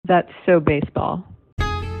That's so baseball.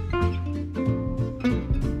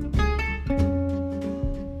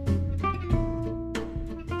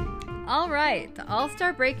 All right, the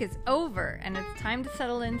All-Star break is over, and it's time to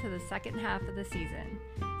settle into the second half of the season.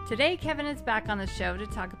 Today, Kevin is back on the show to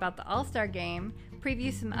talk about the All-Star game,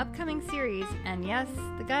 preview some upcoming series, and yes,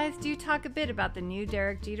 the guys do talk a bit about the new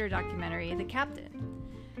Derek Jeter documentary, The Captain.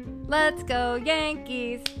 Let's go,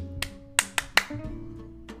 Yankees!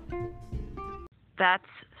 That's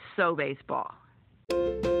so baseball.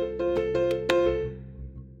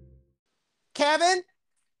 Kevin?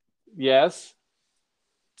 Yes.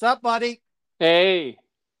 What's up, buddy? Hey.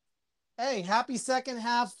 Hey, happy second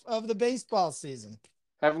half of the baseball season.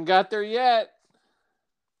 Haven't got there yet.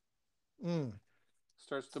 Mm.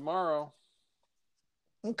 Starts tomorrow.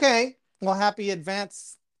 Okay. Well, happy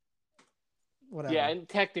advance. Whatever. Yeah, and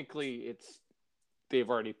technically they've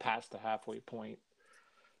already passed the halfway point.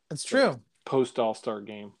 It's true. Post All-Star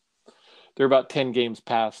game. They're about 10 games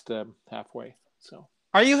past halfway. So,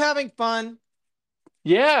 are you having fun?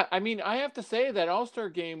 Yeah, I mean, I have to say that All-Star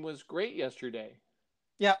game was great yesterday.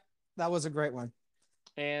 Yeah, that was a great one.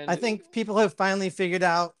 And I think people have finally figured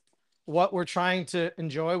out what we're trying to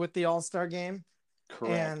enjoy with the All-Star game.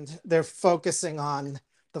 Correct. And they're focusing on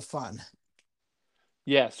the fun.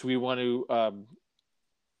 Yes, we want to,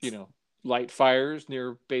 light fires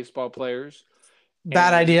near baseball players.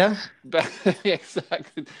 Bad idea.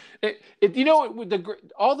 Exactly.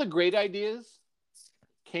 All the great ideas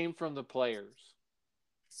came from the players.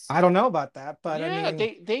 I don't know about that, but yeah, I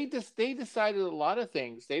mean, they decided a lot of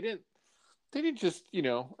things. They didn't just,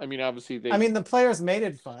 obviously the players made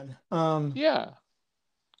it fun. Yeah.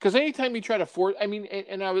 Because anytime you try to force,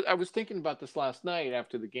 and I was thinking about this last night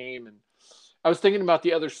after the game, and I was thinking about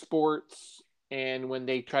the other sports, and when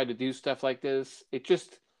they try to do stuff like this, it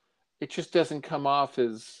just doesn't come off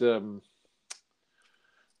as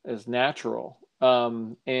natural.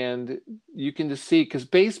 And you can just see, because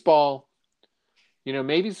baseball,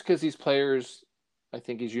 maybe it's because these players, I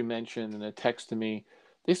think, as you mentioned in a text to me,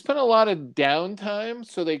 they spend a lot of downtime,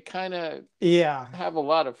 so they kind of have a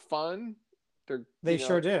lot of fun. They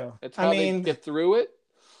sure do. That's how they get through it.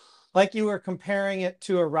 Like you were comparing it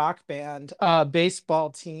to a rock band. Baseball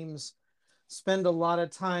teams spend a lot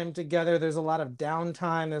of time together. There's a lot of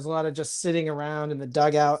downtime. There's a lot of just sitting around in the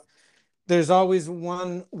dugout. There's always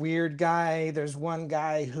one weird guy. There's one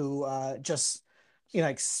guy who just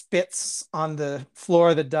spits on the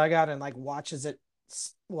floor of the dugout and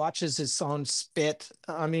watches his own spit.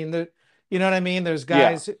 I mean, you know what I mean? There's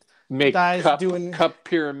guys make guys doing cup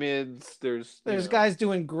pyramids. There's guys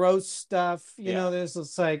doing gross stuff. There's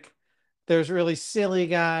this there's really silly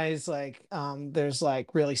guys, there's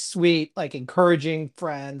really sweet, encouraging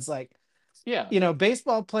friends.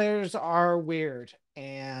 Baseball players are weird,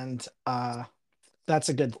 and that's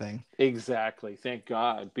a good thing. Exactly. Thank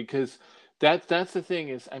God, because that's the thing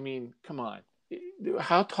is, come on.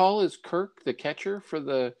 How tall is Kirk, the catcher for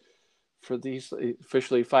these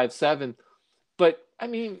officially 5'7"? But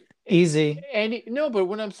easy. But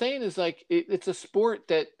what I'm saying is it's a sport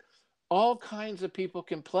that all kinds of people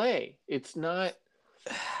can play. It's not,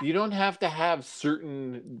 you don't have to have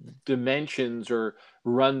certain dimensions or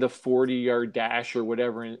run the 40-yard dash or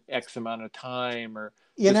whatever in X amount of time or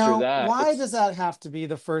this or that. Why does that have to be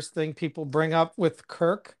the first thing people bring up with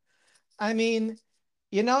Kirk? You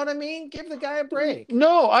know what I mean? Give the guy a break.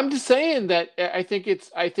 No, I'm just saying that I think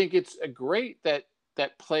it's great that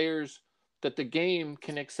players, that the game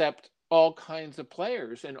can accept all kinds of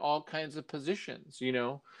players in all kinds of positions.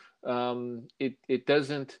 It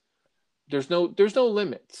doesn't. There's no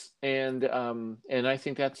limits, and I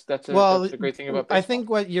think that's a great thing about baseball. I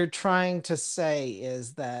think what you're trying to say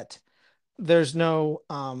is that there's no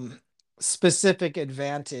specific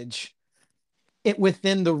advantage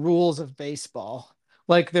within the rules of baseball,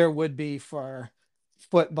 like there would be for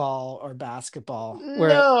football or basketball,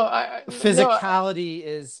 where physicality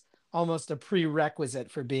is almost a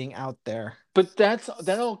prerequisite for being out there. But that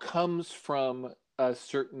all comes from a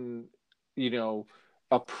certain,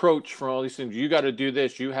 approach from all these things. You got to do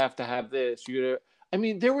this. You have to have this.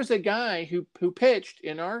 There was a guy who pitched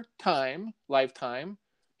in our lifetime.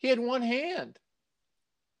 He had one hand.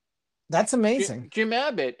 That's amazing. Jim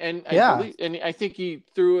Abbott, and I think he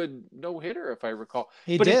threw a no-hitter, if I recall.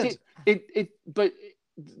 He did. But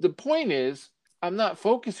the point is, I'm not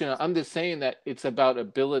focusing on. I'm just saying that it's about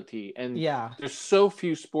ability, and there's so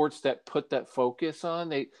few sports that put that focus on.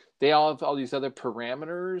 They all have all these other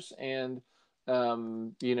parameters, and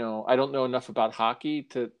I don't know enough about hockey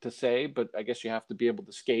to say, but I guess you have to be able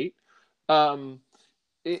to skate,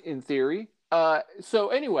 in theory. So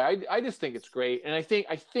anyway, I just think it's great, and I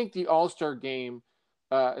think the All-Star game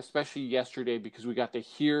especially yesterday, because we got to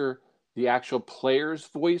hear the actual players'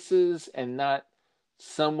 voices and not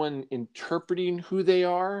someone interpreting who they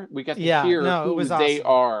are. We got to hear who they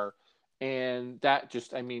are. And that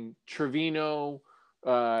just, I mean, Trevino,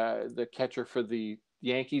 the catcher for the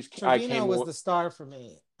Yankees. Trevino was the star for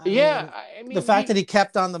me. I mean, the fact that he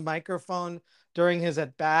kept on the microphone during his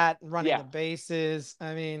at-bat, running the bases.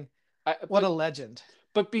 I mean, what a legend.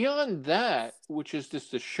 But beyond that, which is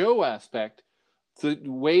just the show aspect, the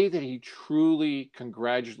way that he truly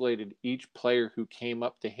congratulated each player who came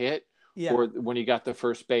up to hit or when he got the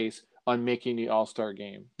first base on making the All-Star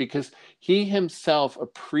game, because he himself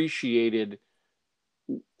appreciated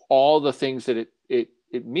all the things that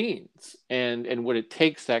it means and what it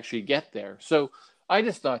takes to actually get there. So I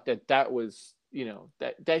just thought that was,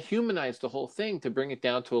 that humanized the whole thing, to bring it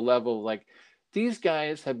down to a level like these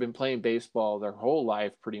guys have been playing baseball their whole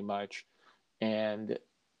life pretty much. And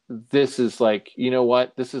this is like, you know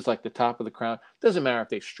what? This is like the top of the crown. Doesn't matter if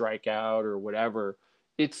they strike out or whatever.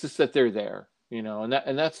 It's just that they're there,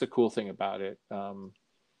 and that's the cool thing about it.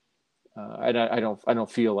 I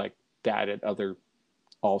don't feel like that at other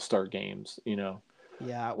All-Star games,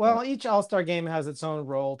 Yeah, well, each All-Star game has its own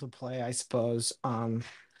role to play, I suppose. With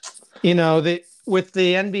the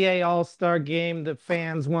NBA All-Star game, the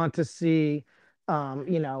fans want to see,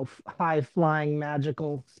 high-flying,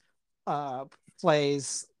 magical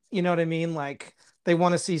plays. You know what I mean? Like, they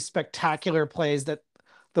want to see spectacular plays that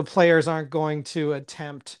the players aren't going to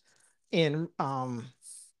attempt in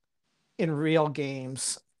real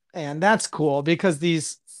games. And that's cool because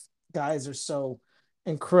these guys are so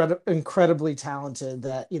incredibly talented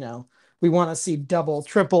that, we want to see double,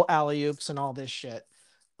 triple alley-oops and all this shit.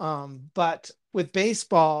 But with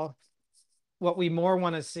baseball, what we more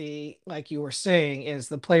want to see, like you were saying, is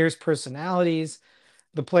the players' personalities,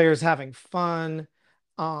 the players having fun.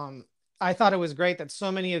 I thought it was great that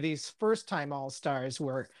so many of these first-time All-Stars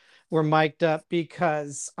were mic'd up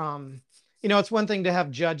because, it's one thing to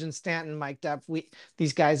have Judge and Stanton mic'd up.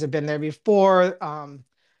 These guys have been there before,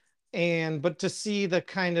 but to see the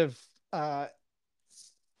kind of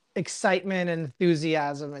excitement and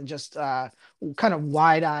enthusiasm and just kind of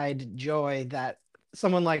wide-eyed joy that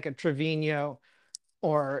someone like a Trevino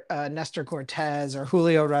or Nestor Cortez or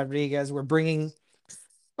Julio Rodriguez were bringing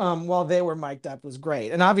while they were mic'd up was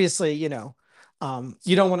great. And obviously, you don't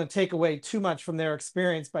want to take away too much from their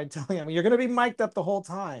experience by telling them you're going to be mic'd up the whole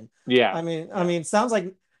time. Yeah. I mean, it sounds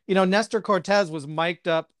like, Nestor Cortez was mic'd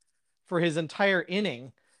up for his entire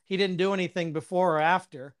inning. He didn't do anything before or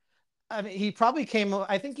after. I mean,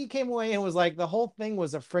 I think he came away and was like, the whole thing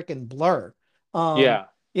was a freaking blur.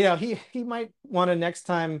 He might want to, next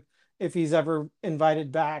time, if he's ever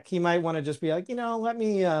invited back, he might want to just be like,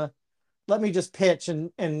 let me just pitch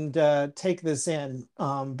and take this in,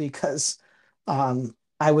 because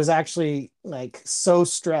I was actually like so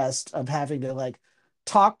stressed of having to like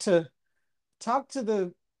talk to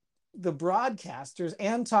the broadcasters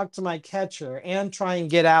and talk to my catcher and try and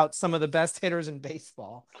get out some of the best hitters in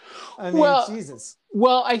baseball. I mean, Jesus.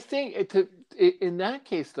 Well, I think in that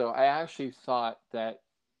case, though, I actually thought that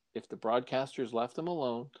if the broadcasters left him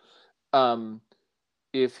alone, I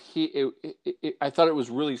thought it was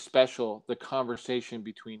really special, the conversation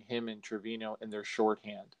between him and Trevino and their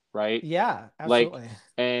shorthand, right? Yeah, absolutely.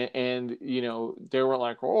 Like, and they were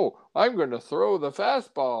like, "Oh, I'm going to throw the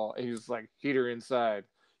fastball." And he's like, "Heater inside."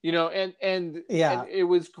 And it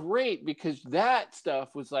was great because that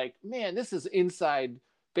stuff was like, man, this is inside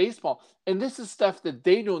baseball. And this is stuff that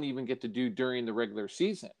they don't even get to do during the regular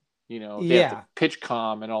season. They have to pitch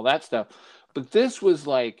calm and all that stuff. But this was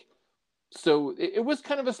like, so it was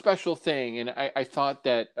kind of a special thing. And I thought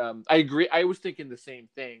that, I agree. I was thinking the same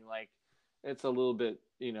thing. Like, it's a little bit,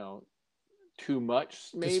 too much,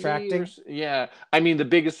 maybe. Distracting. Yeah. I mean, the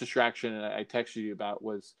biggest distraction I texted you about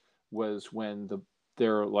was when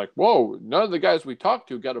they're like, whoa, none of the guys we talked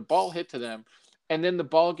to got a ball hit to them. And then the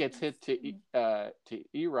ball gets hit to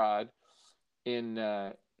Erod in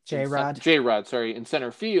J-Rod, sorry, in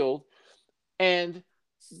center field. And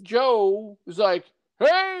Joe was like,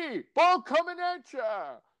 "Hey, ball coming at you."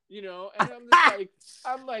 And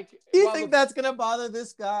I'm like, do you think that's going to bother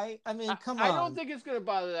this guy? I mean, come on. I don't think it's going to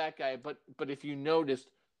bother that guy, but if you noticed,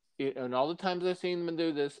 and all the times I've seen them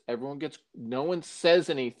do this, no one says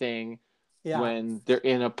anything. Yeah. When they're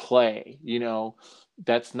in a play,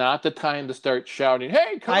 that's not the time to start shouting,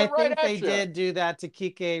 "Hey, come right at you." I think they did do that to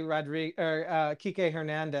Kike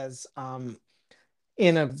Hernandez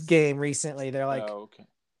in a game recently. They're like, "Oh, okay."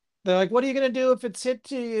 They're like, "What are you gonna do if it's hit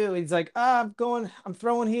to you?" He's like, I'm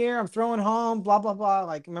throwing here, I'm throwing home, blah blah blah.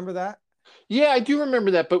 Like, remember that? Yeah, I do remember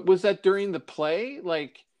that. But was that during the play?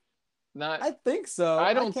 Like, Not. I think so.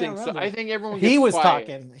 I don't think so. I think everyone. He was quiet.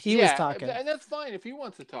 talking. He was talking, and that's fine if he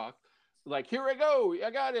wants to talk. Like, here I go.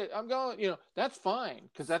 I got it. I'm going. That's fine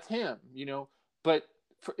because that's him. But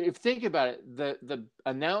if think about it, the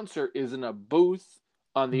announcer is in a booth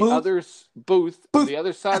on the other on the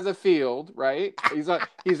other side of the field, right? He's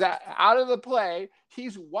out of the play.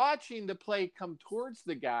 He's watching the play come towards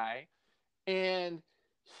the guy, and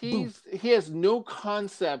he has no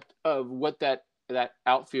concept of what that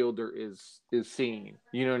outfielder is seeing.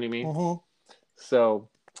 You know what I mean? Mm-hmm. So,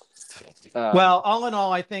 well, all in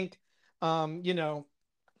all, I think,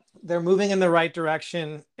 they're moving in the right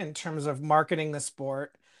direction in terms of marketing the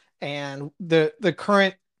sport, and the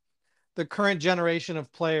current generation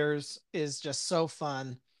of players is just so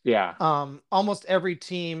fun. Yeah. Almost every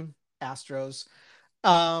team, Astros,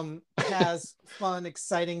 has fun,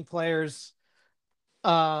 exciting players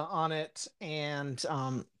on it, and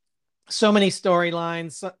so many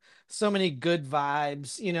storylines, so many good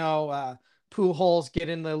vibes. Pujols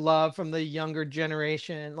getting the love from the younger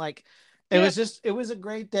generation. Like, it was a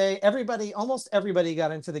great day. Almost everybody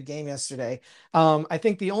got into the game yesterday. I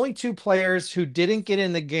think the only two players who didn't get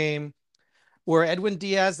in the game were Edwin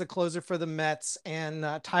Diaz, the closer for the Mets, and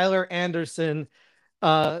Tyler Anderson,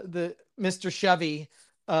 the Mr. Chevy,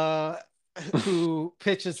 who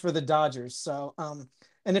pitches for the Dodgers. So,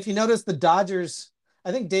 and if you notice, the Dodgers,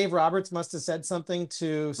 I think Dave Roberts must have said something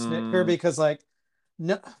to Snitker because, like,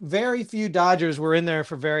 no, very few Dodgers were in there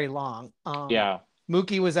for very long.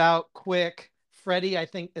 Mookie was out quick. Freddie, I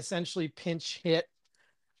think, essentially pinch hit.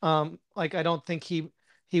 Like, I don't think he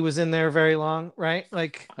was in there very long, right?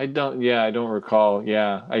 Like, I don't recall.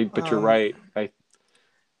 Yeah, but you're right.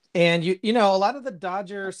 And a lot of the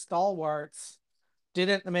Dodger stalwarts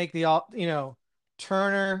didn't make the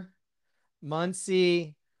Turner,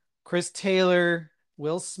 Muncy, Chris Taylor,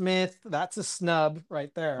 Will Smith. That's a snub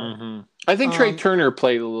right there. Mm-hmm. I think Trey Turner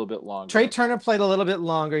played a little bit longer. Trey Turner played a little bit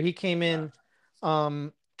longer. He came in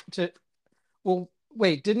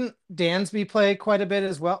wait, didn't Dansby play quite a bit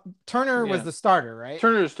as well? Turner was the starter, right?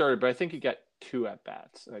 Turner started, but I think he got 2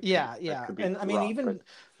 at-bats. Yeah. And I mean, even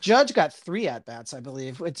Judge got 3 at-bats, I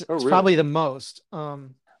believe. It's probably the most. I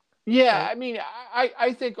mean,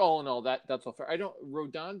 I think all in all that's all fair.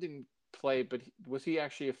 Rodon didn't play, but was he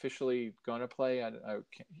actually officially going to play?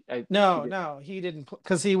 No, he didn't,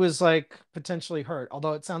 because he was like potentially hurt.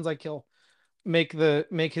 Although it sounds like he'll make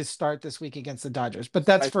his start this week against the Dodgers. But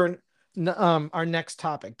that's for our next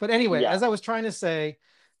topic. But anyway, as I was trying to say,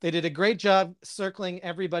 they did a great job circling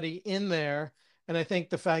everybody in there, and I think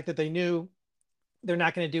the fact that they knew they're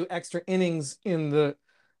not going to do extra innings in the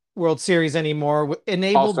World Series anymore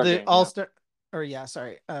enabled the All-Star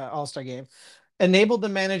game, enabled the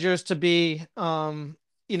managers to be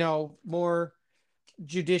more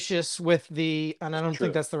judicious with and I don't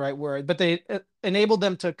think that's the right word, but they enabled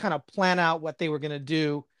them to kind of plan out what they were going to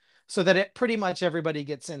do so that pretty much everybody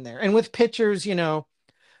gets in there. And with pitchers,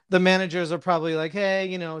 the managers are probably like,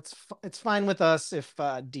 hey, it's fine with us if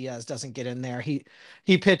Diaz doesn't get in there. He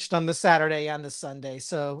pitched on the Saturday and the Sunday,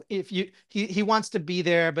 so if he wants to be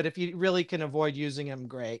there, but if you really can avoid using him,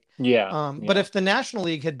 great. But if the National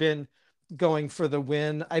League had been going for the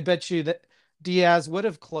win, I bet you that Diaz would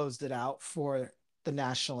have closed it out for the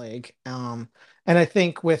National League. And I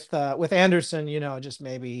think with Anderson, just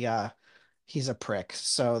maybe he's a prick,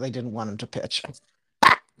 so they didn't want him to pitch.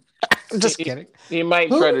 I'm just kidding. He might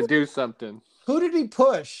try to do something. Who did he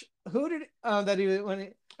push? Who did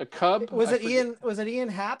a Cub? Was it Ian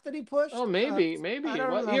Happ that he pushed? Oh, maybe. I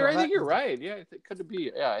think you're right. Yeah, it could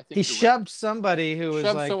be. Yeah, I think he shoved somebody who was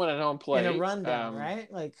like someone at home plate in a rundown,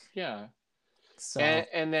 right? Like, yeah. So.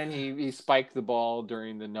 And then he spiked the ball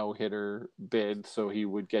during the no-hitter bid, so he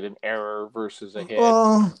would get an error versus a hit.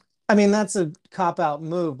 Well, I mean, that's a cop-out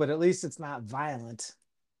move, but at least it's not violent.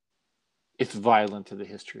 It's violent to the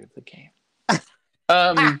history of the game.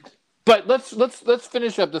 But let's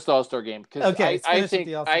finish up this All-Star game, because I think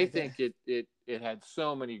it had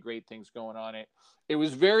so many great things going on. It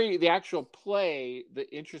was the actual play, the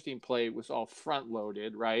interesting play was all front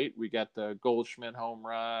loaded, right? We got the Goldschmidt home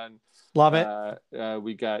run. Love it.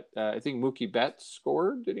 We got, I think Mookie Betts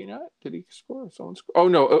scored. Did he not? Did he score? Someone scored. Oh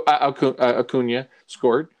no, Acuna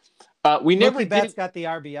scored. Mookie Betts got the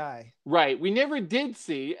RBI. Right. We never did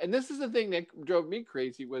see, and this is the thing that drove me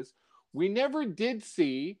crazy, was we never did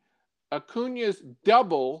see Acuna's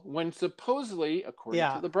double when supposedly, according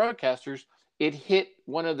to the broadcasters, it hit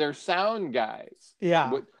one of their sound guys.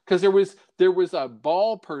 Yeah. Because there was a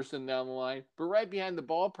ball person down the line, but right behind the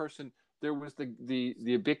ball person, there was the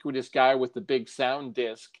ubiquitous guy with the big sound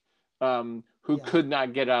disc, who could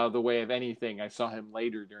not get out of the way of anything. I saw him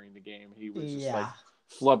later during the game. He was just like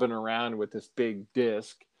flubbing around with this big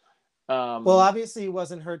disc. Well, obviously he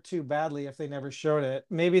wasn't hurt too badly if they never showed it.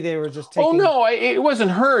 Maybe they were just taking. Oh no, it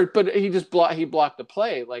wasn't hurt, but he blocked the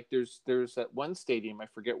play. Like there's that one stadium, I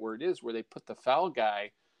forget where it is, where they put the foul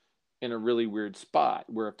guy in a really weird spot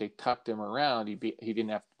where if they tucked him around,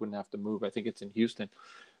 wouldn't have to move. I think it's in Houston.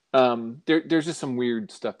 There's just some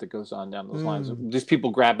weird stuff that goes on down those lines. Just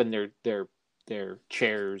people grabbing their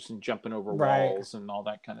chairs and jumping over walls and all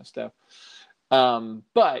that kind of stuff.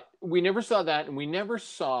 But we never saw that, and we never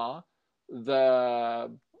saw the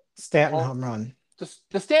Stanton home run.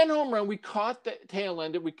 The Stanton home run. We caught the tail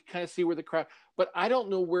end. We could kind of see where the crowd, but I don't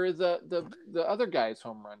know where the other guy's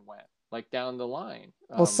home run went, like down the line.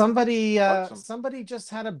 Well, somebody just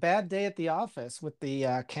had a bad day at the office with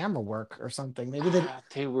the camera work or something. Maybe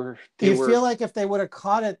they were. Feel like if they would have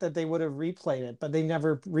caught it, that they would have replayed it, but they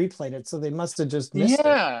never replayed it, so they must have just missed it.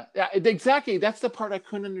 Yeah, exactly. That's the part I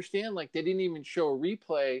couldn't understand. Like they didn't even show a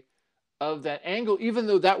replay of that angle, even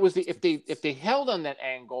though that was if they held on that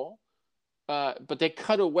angle, but they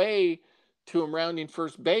cut away to him rounding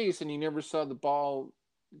first base, and you never saw the ball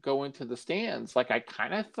go into the stands. Like I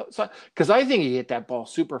kind of thought, because I think he hit that ball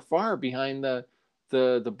super far behind the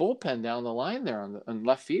bullpen down the line there on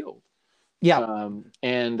left field. Yeah.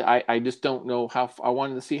 And I just don't know I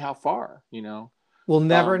wanted to see how far. We'll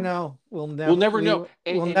never know. We'll never know.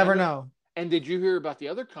 We'll never know. And did you hear about the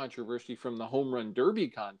other controversy from the home run derby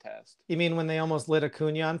contest? You mean when they almost lit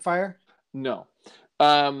Acuna on fire? No.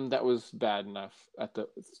 That was bad enough at the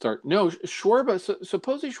start. No, Schwarber,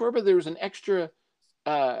 supposedly Schwarber, there was an extra,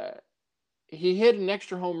 he hit an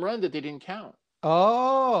extra home run that they didn't count.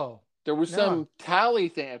 Oh. There was some tally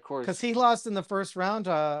thing, of course. Because he lost in the first round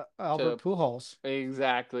to Albert Pujols.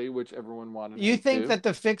 Exactly, which everyone wanted. You think that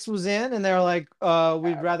the fix was in, and they're like,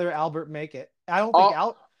 we'd rather Albert make it. I don't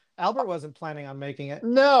think Albert wasn't planning on making it.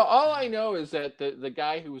 No, all I know is that the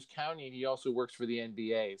guy who was counting, he also works for the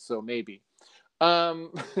NBA, so maybe.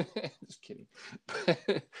 Just kidding.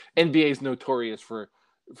 NBA is notorious for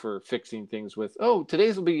fixing things with,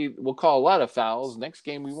 we'll call a lot of fouls. Next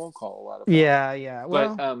game we won't call a lot of fouls. Yeah.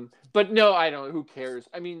 Well, but no, I don't. Who cares?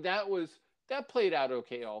 I mean, that played out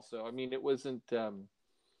okay. Also, I mean, it wasn't.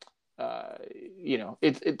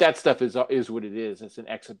 That stuff is what it is. It's an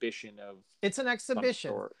exhibition of. It's an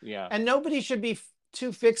exhibition. Yeah. And nobody should be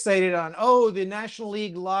too fixated on, the National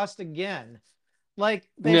League lost again. Like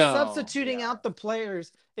they're substituting out the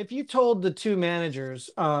players. If you told the two managers,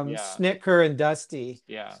 Snitker and Dusty,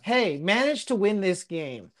 hey, manage to win this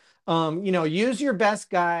game. Use your best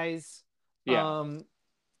guys.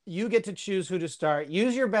 You get to choose who to start.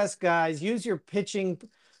 Use your best guys. Use your pitching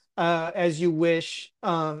as you wish.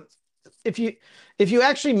 If you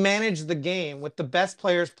actually manage the game with the best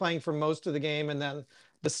players playing for most of the game and then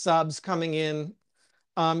the subs coming in,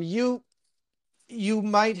 you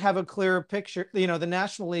might have a clearer picture. The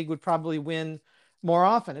National League would probably win more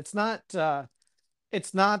often. It's not Brian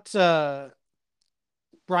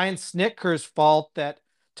Snitker's fault that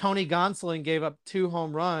Tony Gonsolin gave up 2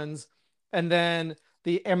 home runs, and then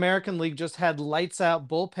the American League just had lights out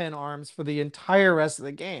bullpen arms for the entire rest of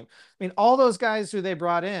the game. I mean, all those guys who they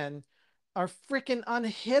brought in are freaking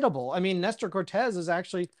unhittable. I mean, Nestor Cortez is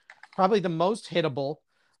actually probably the most hittable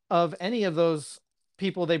of any of those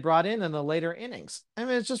people they brought in the later innings. I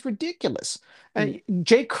mean, it's just ridiculous. And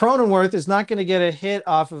Jake Cronenworth is not going to get a hit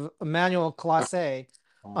off of Emmanuel Clase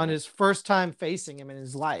on his first time facing him in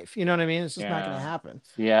his life. You know what I mean? It's just not going to happen.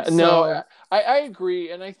 Yeah. So, no, I agree.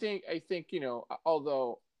 And I think,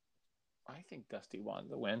 although I think Dusty wanted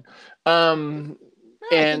to win.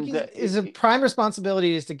 And his prime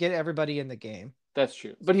responsibility is to get everybody in the game. That's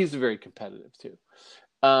true. But he's very competitive too.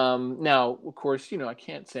 Now, of course, I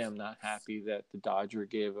can't say I'm not happy that the Dodger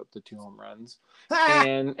gave up the 2 home runs,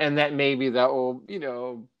 and that maybe that will,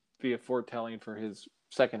 be a foretelling for his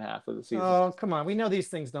second half of the season. Oh, come on. We know these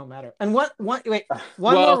things don't matter. And one more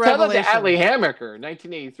Tell revelation. that to Adley Hammaker,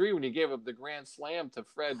 1983, when he gave up the grand slam to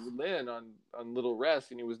Fred Lynn on little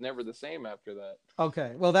rest, and he was never the same after that.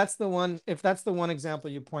 Okay. Well, that's the one. If that's the one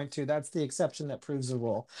example you point to, that's the exception that proves the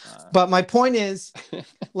rule. But my point is,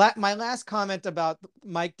 my last comment about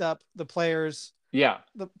mic'd up the players. Yeah.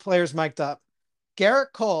 The players mic'd up.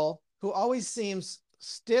 Garrett Cole, who always seems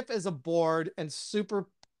stiff as a board and super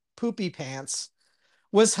poopy pants,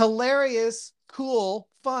 was hilarious, cool,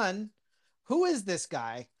 fun. Who is this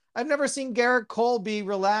guy? I've never seen Garrett Cole be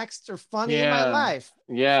relaxed or funny in my life.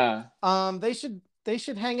 Yeah. They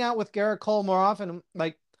should hang out with Garrett Cole more often,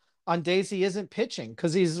 like on days he isn't pitching,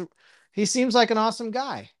 because he seems like an awesome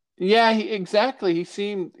guy. Yeah, exactly. He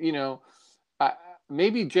seemed,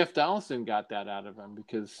 maybe Jeff Donaldson got that out of him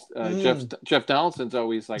because Jeff Donaldson's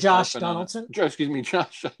always like Josh Donaldson. Excuse me,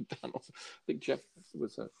 Josh Donaldson. I think Jeff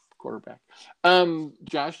was a quarterback.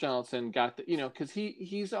 Josh Donaldson got because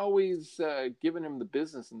he's always giving him the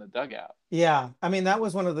business in the dugout. Yeah, I mean that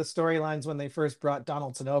was one of the storylines when they first brought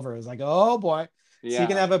Donaldson over. It was like, oh boy, yeah. So you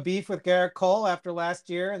can have a beef with Garrett Cole after last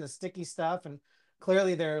year and the sticky stuff, and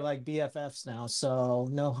clearly they're like BFFs now. So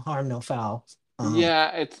no harm, no foul. Yeah,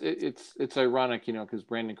 it's ironic, because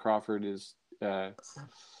Brandon Crawford is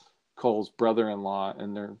Cole's brother-in-law,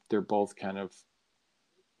 and they're both kind of,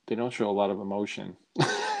 they don't show a lot of emotion.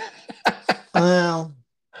 Well,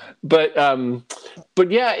 but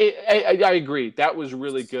yeah, I agree. That was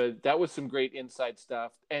really good. That was some great inside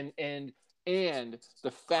stuff, and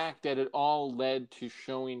the fact that it all led to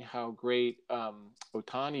showing how great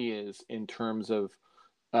Ohtani is in terms of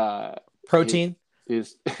protein.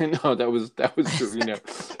 No, that was Trevino.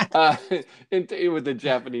 With the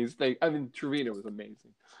Japanese thing, I mean, Trevino was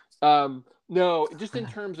amazing. No, just in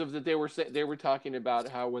terms of that, they were talking about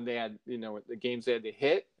how when they had the games they had to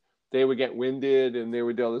hit, they would get winded and they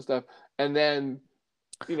would do all this stuff, and then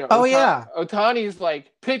Ohtani's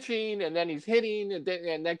like pitching and then he's hitting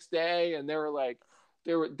and next day, and they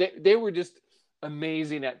were just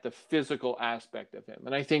amazing at the physical aspect of him.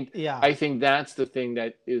 And I think that's the thing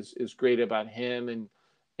that is great about him.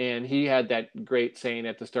 And he had that great saying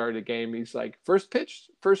at the start of the game. He's like, first pitch,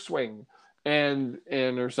 first swing, and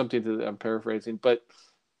or something to, I'm paraphrasing, but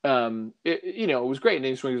it was great. And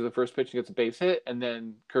then he swings the first pitch and gets a base hit, and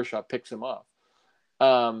then Kershaw picks him off.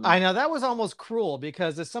 I know that was almost cruel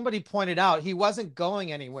because, as somebody pointed out, he wasn't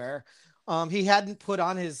going anywhere. He hadn't put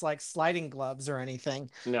on his like sliding gloves or anything.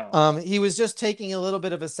 No. He was just taking a little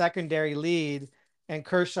bit of a secondary lead, and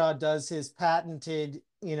Kershaw does his patented,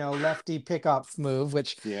 lefty pickoff move,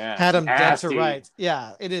 which had him dead to rights.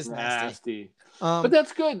 Yeah, it is nasty. But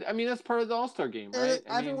that's good. I mean, that's part of the All-Star game, right?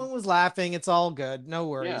 Everyone was laughing. It's all good. No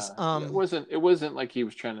worries. Yeah. It wasn't like he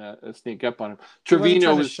was trying to sneak up on him.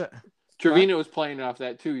 Trevino was playing off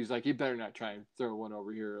that too. He's like, you better not try and throw one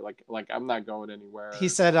over here. Like I'm not going anywhere. He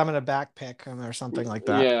said, I'm going to back pick him or something like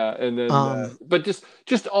that. Yeah. And then, but just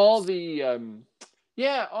all the,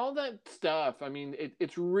 all that stuff. I mean,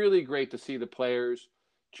 it's really great to see the players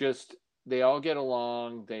they all get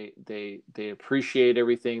along. They appreciate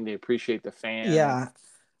everything. They appreciate the fans. Yeah.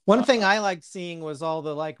 One thing I liked seeing was all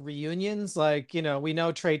the like reunions. Like, we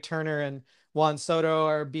know Trey Turner and Juan Soto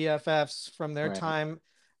are BFFs from their time.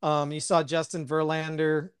 You saw Justin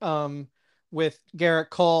Verlander with Garrett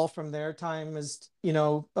Cole from their time as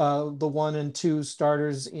the 1 and 2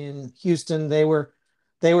 starters in Houston. They were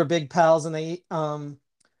big pals, and they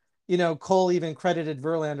Cole even credited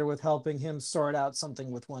Verlander with helping him sort out something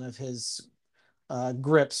with one of his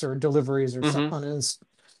grips or deliveries or something on his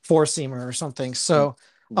four-seamer or something. So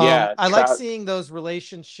I like seeing those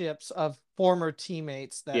relationships of former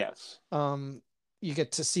teammates that you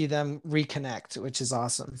get to see them reconnect, which is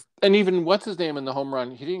awesome. And even what's his name in the home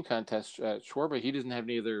run hitting contest, Schwarber, he doesn't have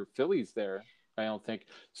any other Phillies there, I don't think.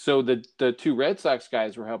 So the 2 Red Sox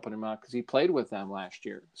guys were helping him out because he played with them last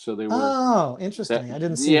year. So they were. Oh, interesting. I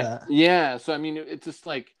didn't see that. Yeah. So I mean, it's just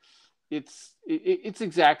like it's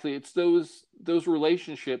exactly those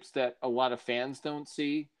relationships that a lot of fans don't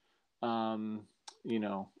see. Unless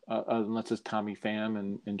it's Tommy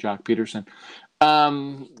Pham and Jock Peterson,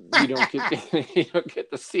 you don't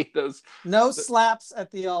get to see those. No slaps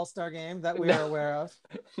at the All-Star game that we are aware of.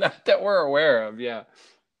 Not that we're aware of, yeah.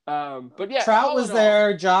 But yeah, Trout was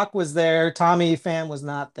there, Jock was there, Tommy Pham was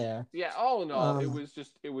not there. Yeah, all in all, it was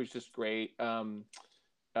just great.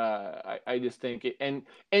 I just think it, and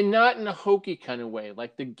not in a hokey kind of way.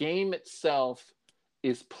 Like the game itself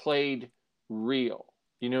is played real.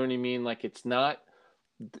 You know what I mean? Like it's not.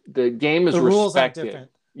 The game is respected. Rules are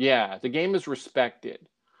different. Yeah, the game is respected.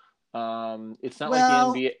 It's not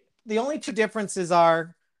like the NBA. The only 2 differences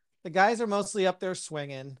are the guys are mostly up there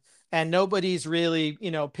swinging, and nobody's really,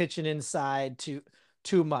 pitching inside too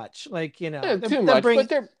much. Like, too much.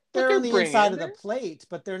 But they're on the inside of the plate,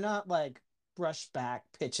 but they're not like brush back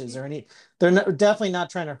pitches or any. They're definitely not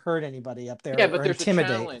trying to hurt anybody up there. Yeah, but there's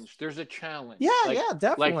intimidate. a challenge. There's a challenge. Yeah,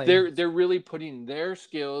 definitely. Like they're really putting their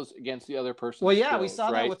skills against the other person's. Well, skills, we saw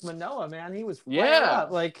right? that with Manoah, man. He was fired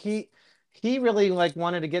up. Like he really like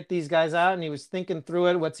wanted to get these guys out, and he was thinking through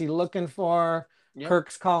it. What's he looking for? Yep.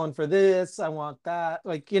 Kirk's calling for this. I want that.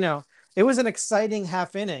 Like it was an exciting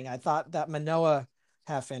half inning. I thought that Manoah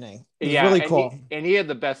half inning. It was really cool. He had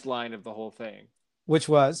the best line of the whole thing, which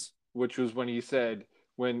was when he said,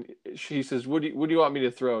 when she says, what do you want me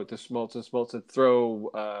to throw to Smoltz? And Smoltz said, throw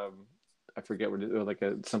I forget what it was, like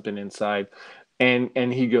something inside,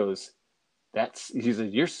 and he goes, he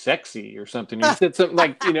said, "You're sexy" or something. He said something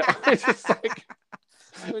like, it's just like.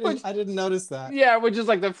 I didn't notice that. Yeah, which is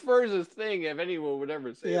like the furthest thing if anyone would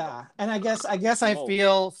ever say. Yeah, and I guess I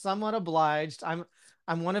feel somewhat obliged. I'm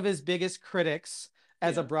one of his biggest critics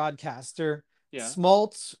as a broadcaster. Yeah.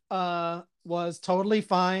 Smoltz was totally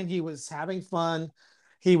fine. He was having fun.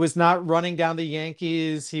 He was not running down the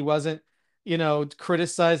Yankees. He wasn't,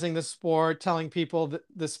 criticizing the sport, telling people that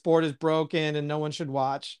the sport is broken and no one should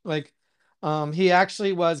watch. Like, he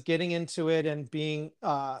actually was getting into it and being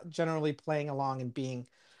generally playing along and being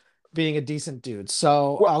a decent dude.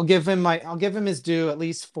 So I'll give him his due, at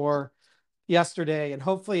least for yesterday, and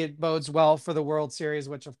hopefully it bodes well for the World Series,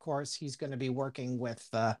 which of course he's going to be working with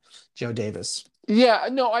Joe Davis. Yeah,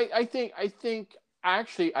 no, I think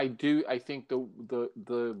actually I do. I think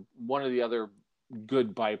the one of the other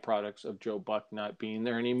good byproducts of Joe Buck not being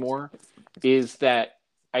there anymore is that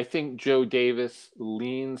I think Joe Davis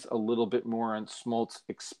leans a little bit more on Smoltz's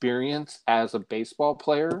experience as a baseball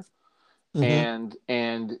player. Mm-hmm.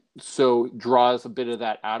 And so draws a bit of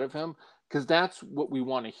that out of him, because that's what we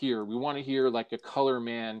want to hear. We want to hear like a color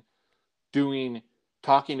man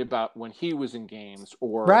talking about when he was in games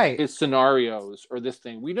or his scenarios or this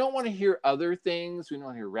thing. We don't want to hear other things. We don't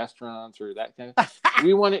want to hear restaurants or that kind of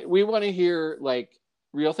we want to hear like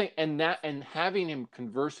real thing, and having him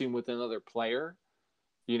conversing with another player.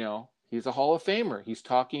 He's a Hall of Famer. He's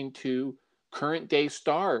talking to current day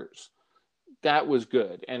stars. That was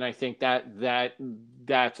good, and I think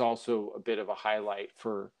that's also a bit of a highlight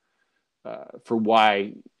for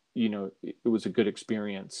why it was a good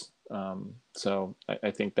experience. So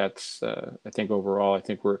I think that's I think overall I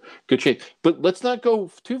think we're good shape. But let's not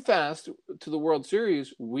go too fast to the World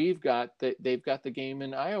Series. They've got the game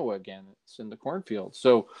in Iowa again. It's in the cornfield.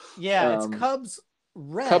 So it's Cubs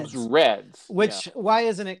Reds. Cubs Reds. Which why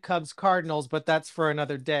isn't it Cubs Cardinals? But that's for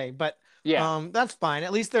another day. But that's fine.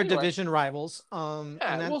 At least they're division rivals.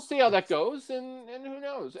 We'll see how that goes, and who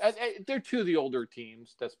knows? They're two of the older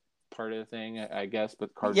teams. That's part of the thing, I guess.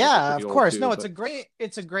 But Cardinals, of course. No, it's a great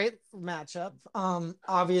matchup.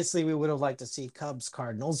 Obviously, we would have liked to see Cubs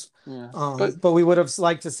Cardinals. But we would have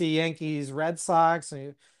liked to see Yankees Red Sox.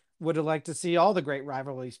 And would have liked to see all the great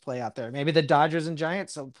rivalries play out there. Maybe the Dodgers and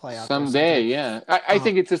Giants will play out someday. Yeah, I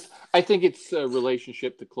think it's a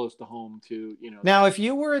relationship to close to home too. Now, if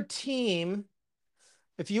you were a team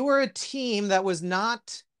that was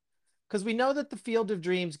not, because we know that the Field of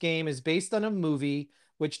Dreams game is based on a movie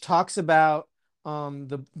which talks about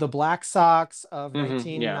the Black Sox of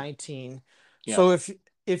 1919. Yeah. So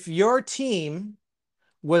if your team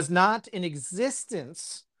was not in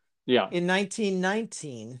existence in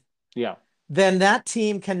 1919. Yeah. Then that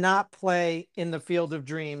team cannot play in the Field of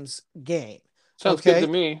Dreams game. Sounds good to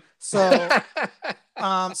me. So,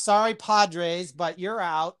 sorry, Padres, but you're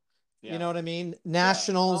out. Yeah. You know what I mean?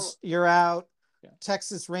 Nationals, you're out. Yeah.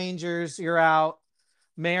 Texas Rangers, you're out.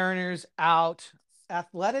 Mariners, out.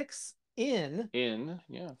 Athletics, in.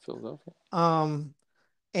 Philadelphia.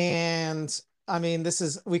 And I mean,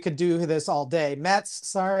 we could do this all day. Mets,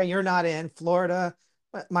 sorry, you're not in. Florida,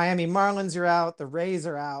 Miami Marlins, you're out. The Rays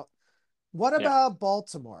are out. What about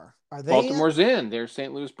Baltimore? Are they Baltimore's in? They're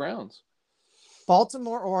St. Louis Browns.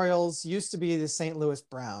 Baltimore Orioles used to be the St. Louis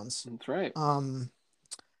Browns. That's right.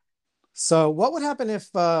 So what would happen if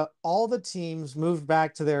all the teams moved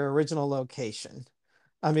back to their original location?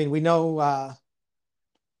 I mean, we know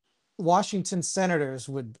Washington Senators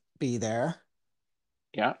would be there.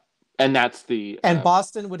 Yeah. And that's and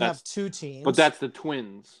Boston would have two teams. But that's the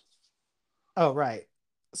Twins. Oh, right.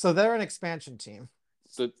 So they're an expansion team.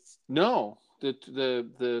 The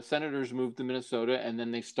Senators moved to Minnesota, and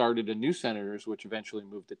then they started a new Senators, which eventually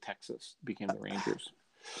moved to Texas, became the Rangers.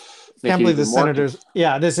 Can't believe the Senators.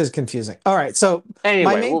 Yeah, this is confusing. All right. So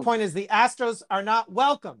anyway, my main point is the Astros are not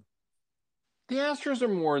welcome. The Astros are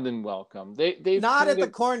more than welcome. They've not at the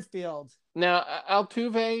cornfield. Now,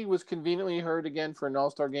 Altuve was conveniently hurt again for an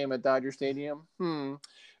All-Star game at Dodger Stadium.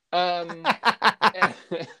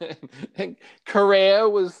 Correa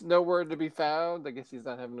was nowhere to be found. I guess he's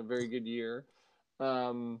not having a very good year.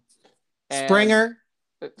 Springer.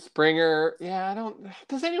 Yeah,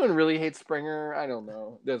 does anyone really hate Springer? I don't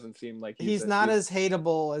know. It doesn't seem like he's not as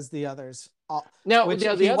hateable as the others. Now,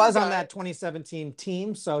 he was on that 2017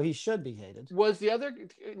 team, so he should be hated. Was the other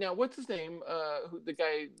now? What's his name? The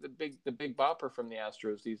guy, the big bopper from the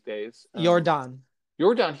Astros these days? Yordan.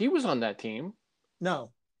 He was on that team.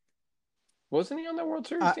 No. Wasn't he on that World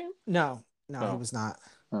Series team? No, he was not.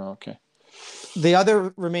 Oh, okay. The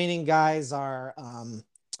other remaining guys are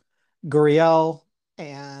Gurriel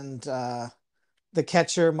and the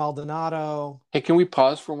catcher Maldonado. Hey, can we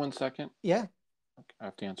pause for 1 second? Yeah. Okay, I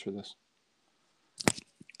have to answer this.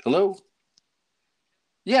 Hello?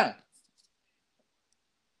 Yeah.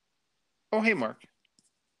 Oh, hey, Mark.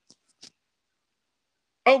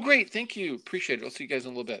 Oh, great. Thank you. Appreciate it. I'll see you guys in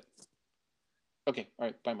a little bit. Okay. All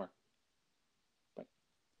right. Bye, Mark. Bye.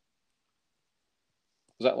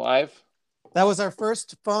 Was that live? That was our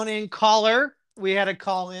first phone-in caller. We had a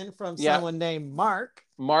call in from someone named Mark.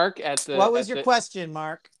 Mark at the... What was your question,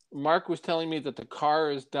 Mark? Mark was telling me that the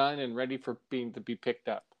car is done and ready for to be picked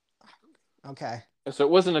up. Okay. So it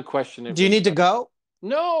wasn't a question. Do you need to go?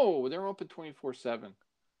 No, they're open 24/7.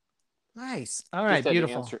 Nice. All right,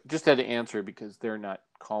 beautiful. Just had to answer because they're not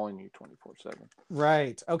calling you 24/7.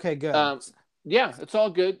 Right. Okay, good. Yeah, it's all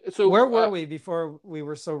good. So where were we before we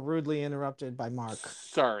were so rudely interrupted by Mark?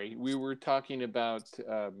 Sorry, we were talking about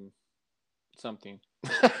something.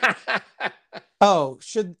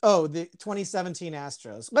 The 2017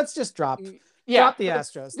 Astros. Let's just drop the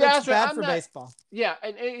Astros. That's bad for baseball. Yeah,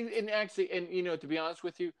 and actually, to be honest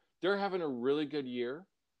with you, they're having a really good year.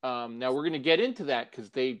 Now we're going to get into that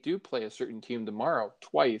because they do play a certain team tomorrow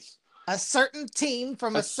twice. A certain team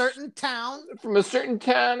from a certain town. From a certain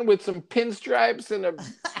town with some pinstripes and a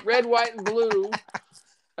red, white, and blue.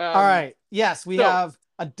 All right. Yes, we have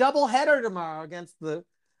a doubleheader tomorrow against the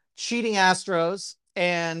cheating Astros.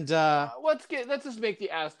 And let's just make the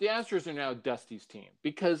Astros are now Dusty's team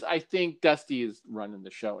because I think Dusty is running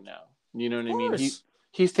the show now. You know what I mean?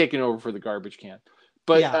 He's taking over for the garbage can.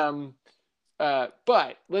 But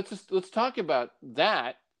but let's talk about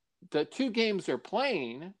that. The two games they're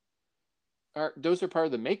playing those are part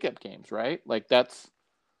of the makeup games, right? Like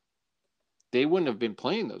they wouldn't have been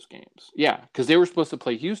playing those games. Yeah, because they were supposed to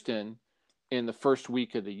play Houston in the first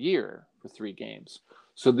week of the year for 3 games.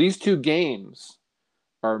 So these 2 games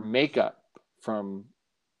are makeup from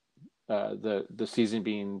the season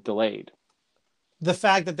being delayed. The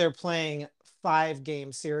fact that they're playing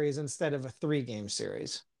 5-game series instead of a 3-game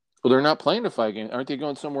series. Well, they're not playing a 5-game. Aren't they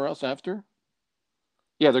going somewhere else after?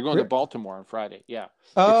 Yeah, they're going to Baltimore on Friday. Yeah.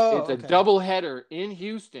 It's a doubleheader in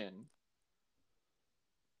Houston.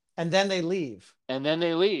 And then they leave.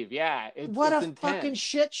 Yeah. What a fucking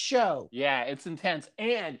shit show. Yeah, it's intense.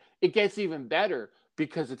 And it gets even better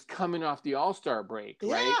because it's coming off the All-Star break,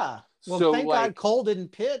 right? Yeah. Well, thank God Cole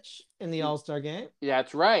didn't pitch in the All-Star game. Yeah,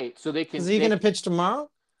 that's right. So they can... Is he going to pitch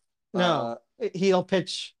tomorrow? No. He'll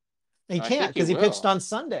pitch... He can't because he pitched on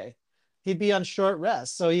Sunday. He'd be on short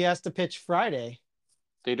rest, so he has to pitch Friday.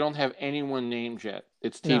 They don't have anyone named yet.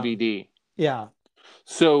 It's TBD. No. Yeah.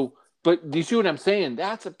 So, but do you see what I'm saying?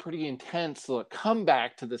 That's a pretty intense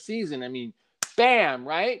comeback to the season. I mean, bam,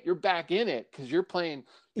 right? You're back in it because you're playing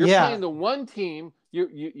the one team.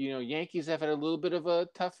 Yankees have had a little bit of a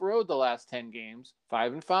tough road the last 10 games,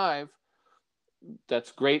 5-5.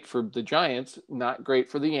 That's great for the Giants, not great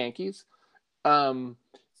for the Yankees.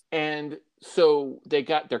 And so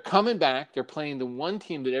they're coming back. They're playing the one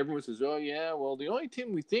team that everyone says, oh, yeah, well, the only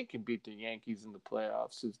team we think can beat the Yankees in the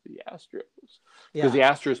playoffs is the Astros. Because the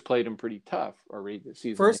Astros played them pretty tough already this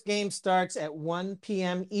season. First game starts at 1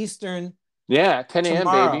 p.m. Eastern. Yeah, 10 a.m.,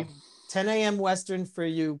 baby. 10 a.m. Western for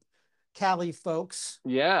you Cali folks.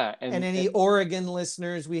 Yeah. And any Oregon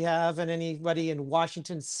listeners we have and anybody in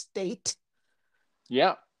Washington State.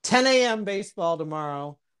 Yeah. 10 a.m. baseball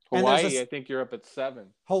tomorrow. Hawaii, I think you're up at 7.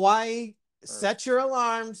 Hawaii, set your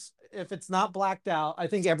alarms if it's not blacked out. I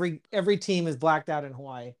think every team is blacked out in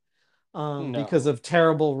Hawaii because of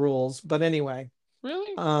terrible rules. But anyway.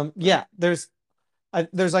 Really? Yeah, there's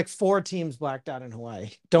like 4 teams blacked out in Hawaii.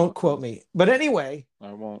 Don't quote me. But anyway.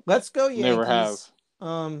 I won't. Let's go Yankees. Never have.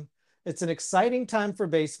 It's an exciting time for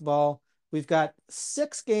baseball. We've got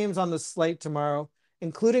 6 games on the slate tomorrow,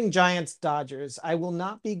 including Giants-Dodgers. I will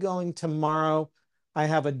not be going tomorrow. I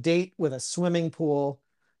have a date with a swimming pool.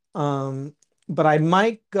 But I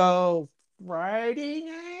might go Friday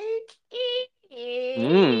night.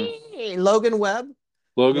 Logan Webb.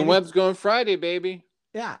 Webb's going Friday, baby.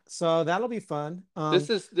 Yeah, so that'll be fun. And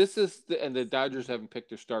the Dodgers haven't picked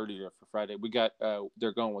their starter yet for Friday. We got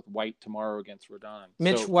they're going with White tomorrow against Rodon.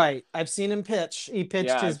 Mitch White. I've seen him pitch. He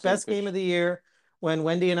pitched his best game of the year when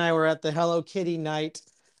Wendy and I were at the Hello Kitty night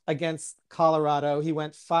against Colorado. He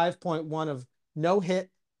went 5.1 of no hit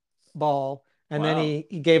ball, and then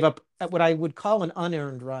he gave up what I would call an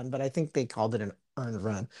unearned run, but I think they called it an earned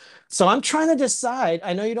run. So I'm trying to decide.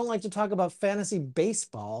 I know you don't like to talk about fantasy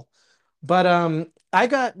baseball, but I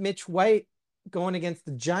got Mitch White going against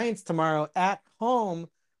the Giants tomorrow at home,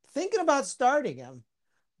 thinking about starting him,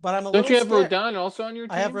 but I'm a little scared. Don't you have Rodon also on your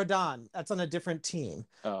team? I have Rodon. That's on a different team.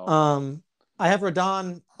 I have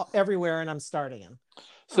Rodon everywhere, and I'm starting him.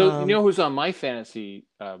 So you know who's on my fantasy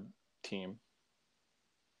team?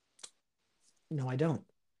 No, I don't.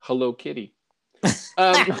 Hello Kitty.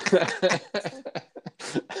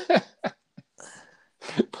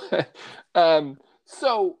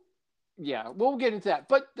 So yeah, we'll get into that.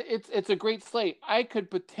 But it's a great slate. I could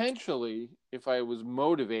potentially, if I was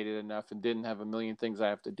motivated enough and didn't have a million things I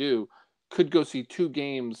have to do, could go see 2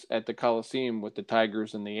 games at the Coliseum with the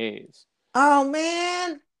Tigers and the A's. Oh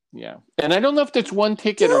man. Yeah. And I don't know if it's 1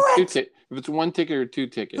 ticket or 2 tickets. If it's 1 ticket or 2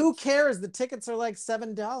 tickets. Who cares? The tickets are like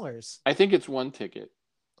 $7. I think it's 1 ticket.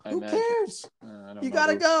 Who cares? I don't you know.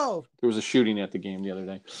 gotta go. There was a shooting at the game the other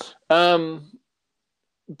day.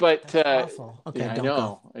 But awful. Okay, yeah, don't I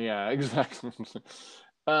know. Go. Yeah, exactly.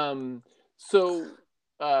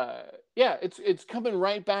 Yeah, it's coming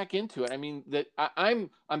right back into it. I mean, that I'm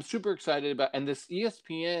super excited about, and this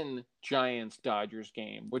ESPN Giants Dodgers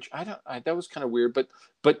game, which that was kind of weird, but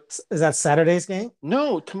is that Saturday's game?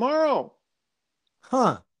 No, tomorrow.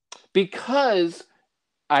 Huh? Because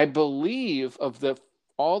I believe of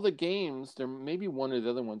all the games, there may be one of the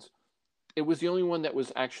other ones. It was the only one that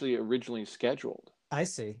was actually originally scheduled. I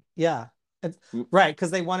see. Yeah. Right,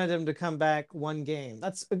 because they wanted him to come back 1 game.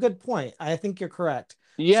 That's a good point. I think you're correct.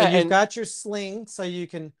 Yeah, so you've got your sling, so you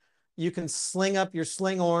can sling up your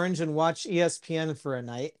sling orange and watch ESPN for a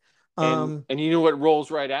night. And you know what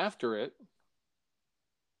rolls right after it?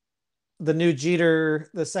 The new Jeter,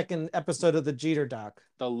 the second episode of the Jeter doc.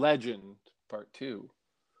 The Legend, Part 2.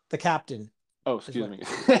 The Captain. Oh, excuse me.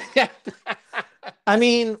 I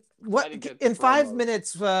mean, what in 5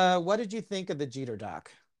 minutes? What did you think of the Jeter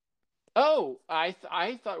doc? Oh, I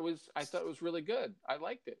thought it was really good. I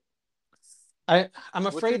liked it. I'm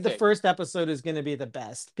afraid the first episode is going to be the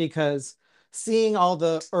best, because seeing all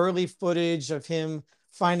the early footage of him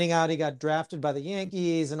finding out he got drafted by the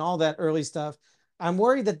Yankees and all that early stuff, I'm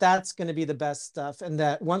worried that that's going to be the best stuff, and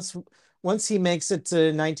that once he makes it to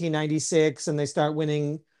 1996 and they start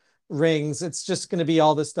winning rings, it's just going to be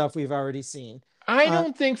all the stuff we've already seen. I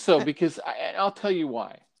don't think so, because I'll tell you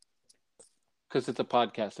why. Because it's a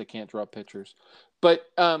podcast, I can't draw pictures. But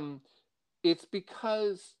it's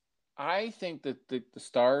because I think that the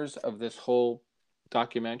stars of this whole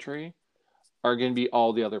documentary are going to be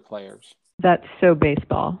all the other players. That's so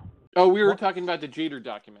baseball. Oh, we were talking about the Jeter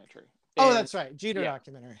documentary. Oh, that's right. Jeter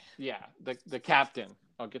documentary. Yeah, the captain.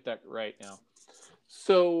 I'll get that right now.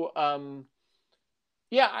 So,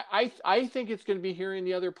 yeah, I think it's going to be hearing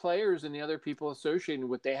the other players and the other people associated with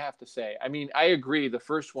what they have to say. I mean, I agree. The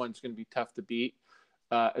first one's going to be tough to beat,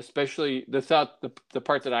 especially the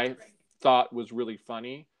part that I thought was really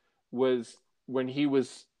funny was when he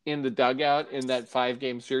was in the dugout in that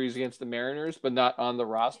 5-game series against the Mariners, but not on the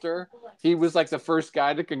roster. He was like the first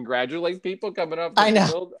guy to congratulate people coming up. I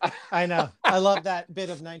know. I know. I love that bit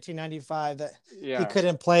of 1995 that he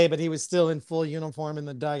couldn't play, but he was still in full uniform in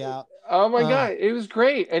the dugout. Oh my God. It was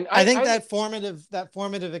great. And I think that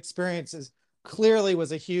formative experiences clearly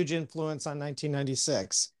was a huge influence on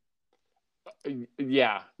 1996.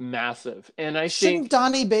 Yeah, massive. And shouldn't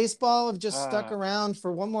Donnie Baseball have just stuck around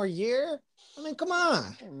for 1 more year? I mean, come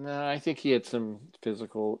on. No, I think he had some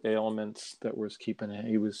physical ailments that was keeping it.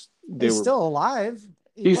 He's still alive.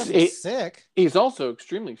 He's sick. He's also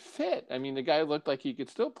extremely fit. I mean, the guy looked like he could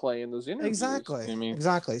still play in those interviews. Exactly. I mean,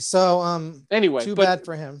 exactly. So, anyway, too bad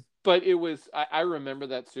for him. But it was. I remember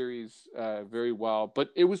that series very well. But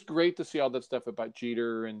it was great to see all that stuff about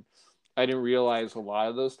Jeter, and I didn't realize a lot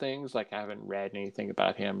of those things. Like, I haven't read anything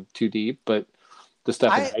about him too deep, but the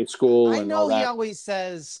stuff in high school and all that.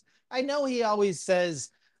 I know he always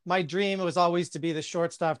says, my dream was always to be the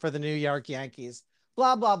shortstop for the New York Yankees.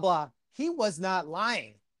 Blah, blah, blah. He was not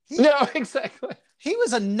lying. No, exactly. He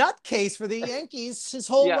was a nutcase for the Yankees his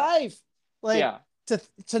whole life. Like,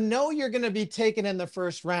 to know you're going to be taken in the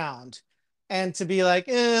first round and to be like,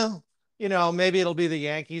 maybe it'll be the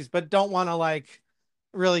Yankees, but don't want to like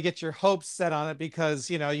really get your hopes set on it because,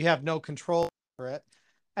 you have no control over it.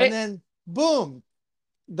 And then boom,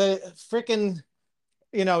 the freaking,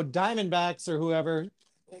 Diamondbacks or whoever,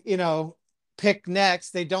 pick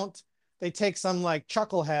next. They take some like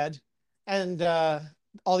chucklehead and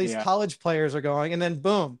all these college players are going, and then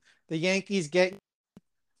boom, the Yankees get.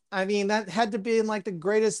 I mean, that had to be like the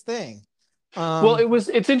greatest thing. Well,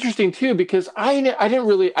 it's interesting too, because I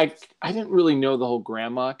didn't really know the whole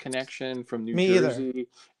grandma connection from New Jersey either.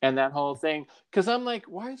 And that whole thing. Cause I'm like,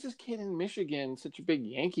 why is this kid in Michigan such a big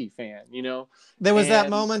Yankee fan? There was that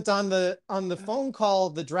moment on the phone call,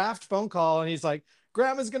 the draft phone call. And he's like,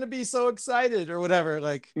 grandma's going to be so excited or whatever.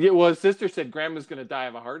 Like, his sister said grandma's going to die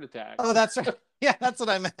of a heart attack. Oh, that's right. Yeah. That's what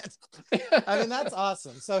I meant. I mean, that's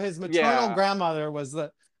awesome. So his maternal grandmother was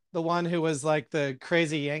the one who was like the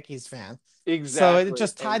crazy Yankees fan. Exactly. So it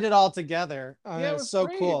just tied it all together. It was so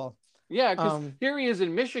great. cool. Yeah, because here he is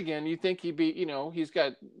in Michigan. You think he'd be, he's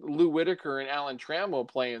got Lou Whitaker and Alan Trammell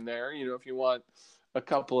playing there. If you want a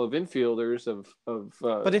couple of infielders of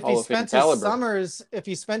but if Hall he of Fame spent caliber.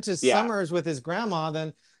 his summers with his grandma,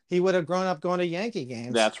 then he would have grown up going to Yankee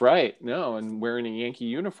games. That's right. No, and wearing a Yankee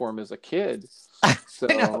uniform as a kid. So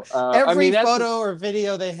every photo or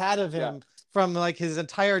video they had of him from like his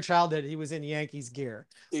entire childhood, he was in Yankees gear.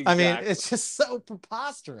 Exactly. I mean, it's just so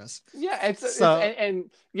preposterous. Yeah, and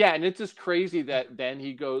it's just crazy that then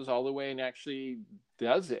he goes all the way and actually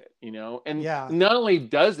does it, and not only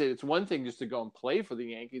does it, it's one thing just to go and play for the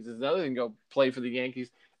Yankees. It's another thing to go play for the Yankees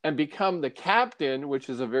and become the captain, which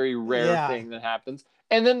is a very rare thing that happens.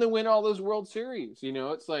 And then to win all those World Series,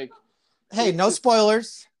 it's like, hey, no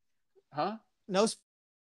spoilers, huh? No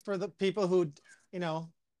for the people who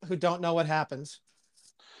don't know what happens.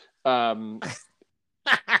 But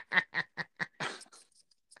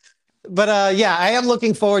I am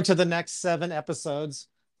looking forward to the next 7 episodes,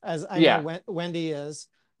 as I know Wendy is.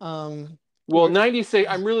 Well, 96.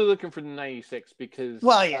 I'm really looking for the 96 because.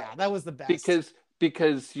 Well, yeah, that was the best.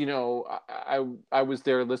 Because I was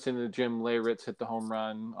there listening to Jim Leyritz hit the home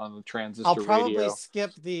run on the transistor radio.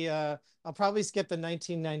 I'll probably skip the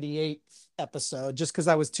 1998 episode just because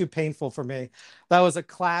that was too painful for me. That was a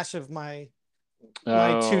clash of my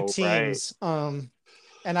two teams. Right.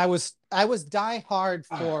 And I was die hard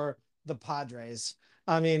for the Padres.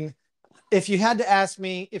 I mean, if you had to ask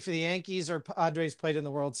me if the Yankees or Padres played in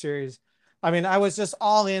the World Series, I mean, I was just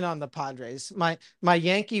all in on the Padres. My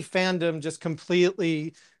Yankee fandom just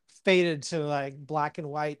completely faded to like black and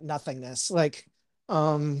white nothingness. Like,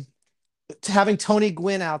 having Tony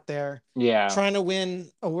Gwynn out there, trying to win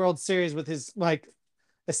a World Series with his like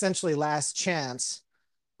essentially last chance,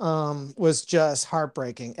 was just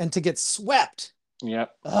heartbreaking. And to get swept,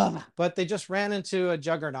 but they just ran into a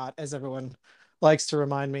juggernaut, as everyone likes to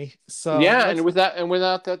remind me. So and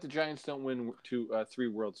without that, the Giants don't win 3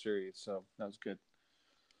 World Series. So that was good.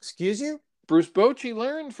 Excuse you? Bruce Bochy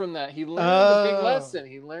learned from that. He learned a big lesson.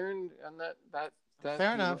 He learned on that.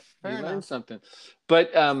 Fair enough. Learned something.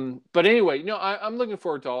 But anyway, I'm looking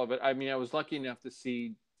forward to all of it. I mean, I was lucky enough to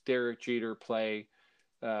see Derek Jeter play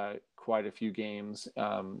quite a few games,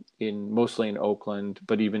 mostly in Oakland,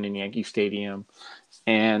 but even in Yankee Stadium.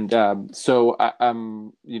 And so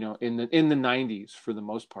I'm in the 90s for the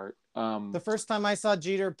most part. The first time I saw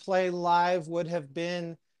Jeter play live would have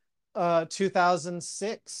been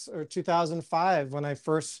 2006 or 2005 when I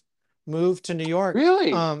first moved to New York.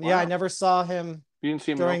 Really? Wow. Yeah, I never saw him. You didn't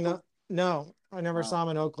see him No, I never saw him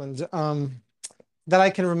in Oakland. That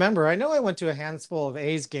I can remember. I know I went to a handful of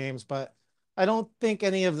A's games, but I don't think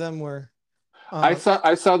any of them were. I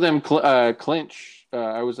saw them clinch.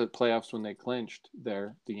 I was at playoffs when they clinched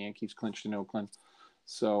there. The Yankees clinched in Oakland,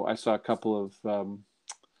 so I saw a couple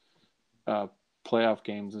of playoff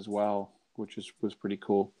games as well, which was pretty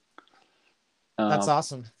cool. That's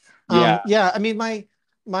awesome. I mean,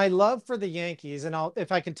 my love for the Yankees, and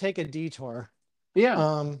if I can take a detour.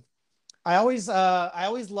 Yeah. I always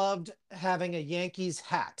loved having a Yankees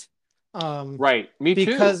hat. Right. Me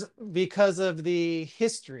too. Because of the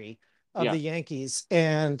history of the Yankees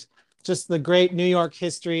and just the great New York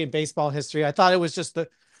history and baseball history. I thought it was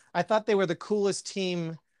I thought they were the coolest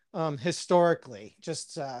team historically.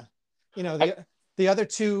 Just the other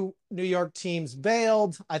 2 New York teams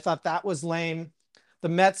bailed. I thought that was lame. The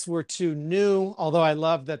Mets were too new, although I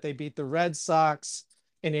loved that they beat the Red Sox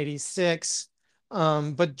in '86.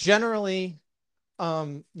 But generally,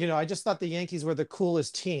 I just thought the Yankees were the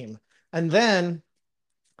coolest team. And then,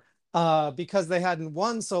 because they hadn't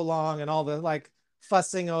won so long and all the like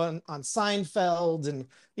fussing on Seinfeld and,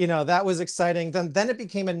 that was exciting. Then it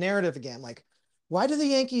became a narrative again. Like, why do the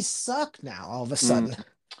Yankees suck now all of a sudden?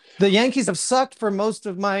 The Yankees have sucked for most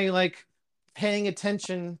of my like paying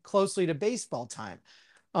attention closely to baseball time.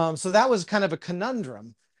 So that was kind of a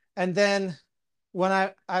conundrum. And then when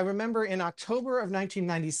I remember in October of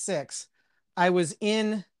 1996, I was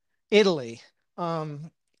in Italy,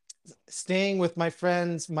 staying with my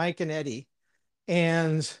friends, Mike and Eddie.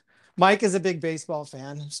 And Mike is a big baseball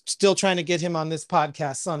fan. Still trying to get him on this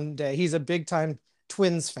podcast someday. He's a big time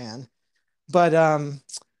Twins fan. But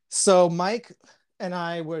so Mike and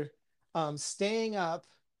I were staying up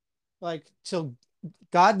like till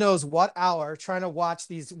God knows what hour trying to watch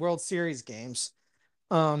these World Series games.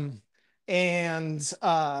 So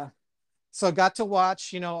I got to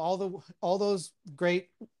watch, all those great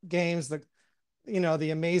games, the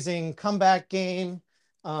amazing comeback game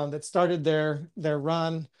that started their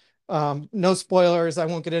run. No spoilers, I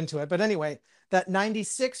won't get into it. But anyway, that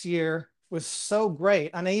 96 year was so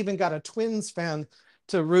great. And I even got a Twins fan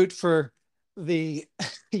to root for the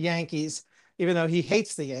Yankees, even though he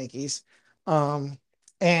hates the Yankees.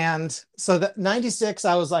 And so that 96,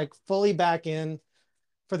 I was like fully back in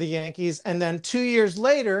for the Yankees. And then 2 years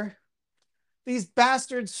later, these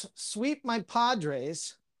bastards sweep my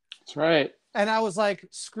Padres. That's right. And I was like,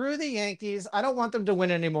 screw the Yankees. I don't want them to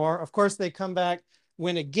win anymore. Of course, they come back,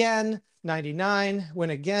 win again, 99,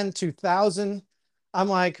 win again, 2000. I'm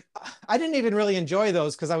like, I didn't even really enjoy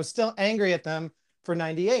those because I was still angry at them for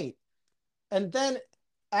 98. And then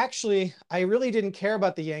actually, I really didn't care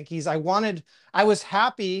about the Yankees. I was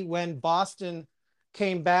happy when Boston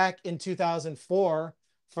came back in 2004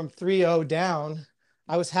 from 3-0 down.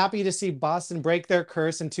 I was happy to see Boston break their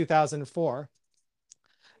curse in 2004.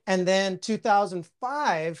 And then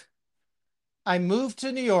 2005, I moved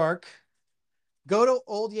to New York, go to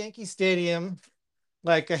Old Yankee Stadium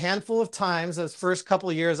like a handful of times those first couple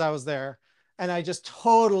of years I was there. And I just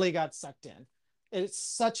totally got sucked in. It's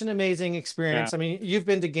such an amazing experience. Yeah. I mean, you've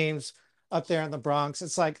been to games up there in the Bronx.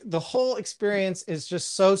 It's like the whole experience is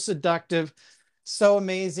just so seductive, so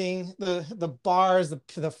amazing. The bars,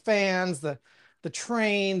 the fans, the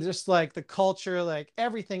train, just like the culture, like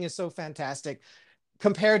everything is so fantastic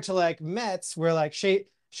compared to like Mets, where like Shea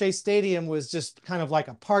Stadium was just kind of like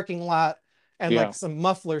a parking lot and like some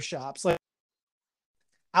muffler shops, like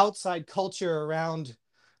outside culture around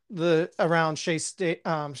Shea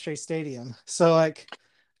Stadium. So like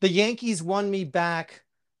the Yankees won me back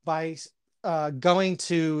by going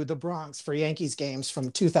to the Bronx for Yankees games from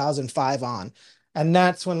 2005 on. And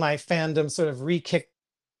that's when my fandom sort of re-kicked,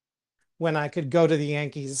 when I could go to the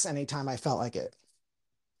Yankees anytime I felt like it.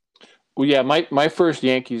 Well, yeah, my first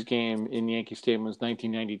Yankees game in Yankee Stadium was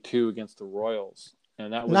 1992 against the Royals.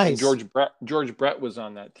 And that was nice. George Brett was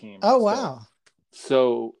on that team. Oh, wow.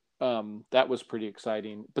 So that was pretty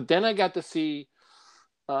exciting. But then I got to see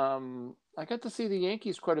the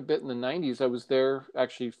Yankees quite a bit in the 90s. I was there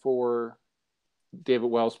actually for David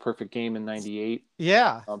Wells' perfect game in 98.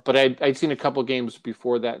 Yeah. But I'd seen a couple games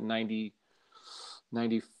before that in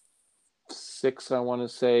 96, I want to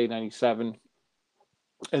say, 97.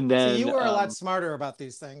 And then you were a lot smarter about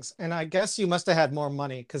these things. And I guess you must have had more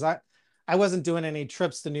money, because I wasn't doing any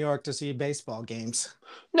trips to New York to see baseball games.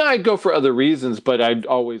 No, I'd go for other reasons, but I'd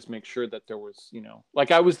always make sure that there was,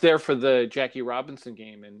 like I was there for the Jackie Robinson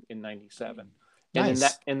game in 97. Nice.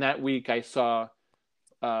 And in that week I saw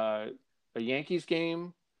a Yankees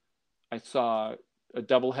game. I saw a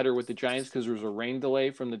doubleheader with the Giants because there was a rain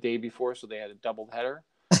delay from the day before, so they had a doubleheader.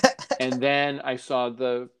 And then I saw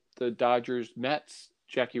the Dodgers Mets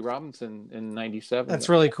Jackie Robinson in 97. That's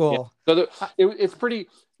really cool. Yeah. So it's pretty,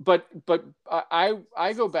 but I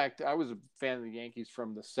go back to, I was a fan of the Yankees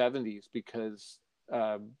from the 70s because,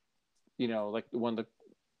 like one of the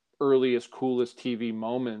earliest, coolest TV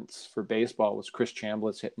moments for baseball was Chris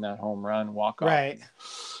Chambliss hitting that home run walk-off. Right.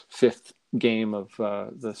 Fifth game of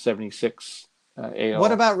the 76 AL.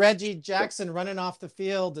 What about Reggie Jackson running off the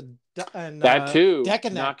field and that too,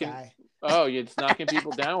 decking that guy? Oh, it's knocking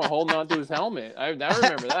people down while holding on to his helmet. I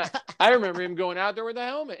remember that. I remember him going out there with a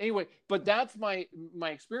helmet. Anyway, but that's my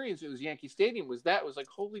experience. It was Yankee Stadium. Was like,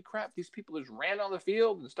 holy crap, these people just ran on the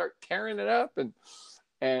field and start tearing it up and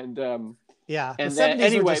yeah. And the then 70s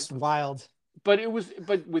anyway, were just wild. But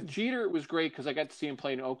with Jeter, it was great because I got to see him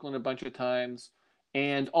play in Oakland a bunch of times.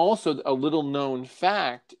 And also a little known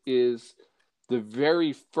fact is the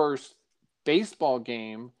very first baseball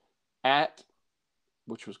game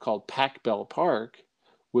which was called Pac Bell Park,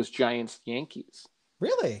 was Giants Yankees.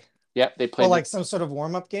 Really? Yeah, they played. Like some sort of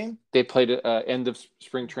warm up game. They played a end of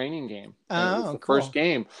spring training game. Oh, it was the cool. first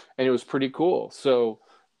game, and it was pretty cool. So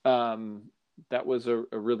that was a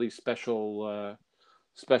really special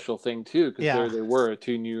thing too, because there they were,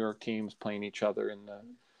 two New York teams playing each other in the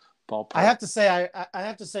ballpark. I have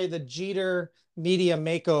to say the Jeter media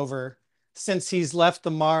makeover since he's left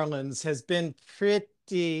the Marlins has been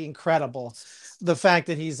pretty incredible. The fact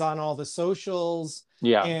that he's on all the socials,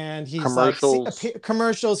 and he's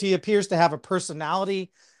commercials. He appears to have a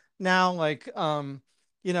personality now. Like,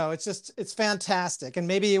 it's fantastic. And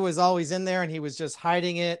maybe it was always in there and he was just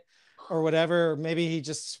hiding it or whatever. Or maybe he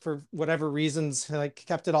just, for whatever reasons, like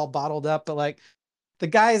kept it all bottled up. But like, the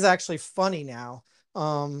guy is actually funny now,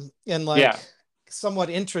 and like somewhat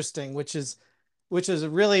interesting, which is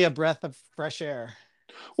really a breath of fresh air.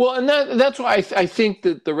 Well, and that's why I think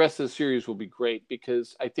that the rest of the series will be great,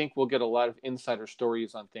 because I think we'll get a lot of insider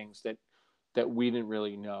stories on things that we didn't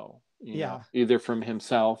really know, either from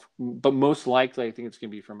himself, but most likely I think it's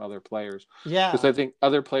going to be from other players. Yeah, because I think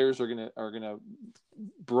other players are gonna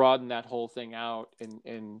broaden that whole thing out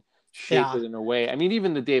and shape it in a way. I mean,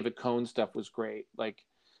 even the David Cone stuff was great. Like,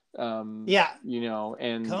 and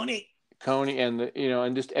Coney and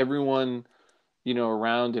and just everyone,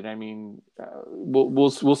 around it. I mean, we'll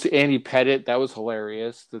see Andy Pettit. That was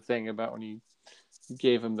hilarious. The thing about when he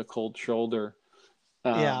gave him the cold shoulder.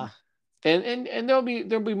 Yeah. And there'll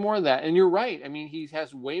be more of that. And you're right. I mean, he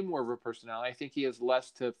has way more of a personality. I think he has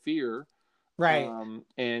less to fear. Right.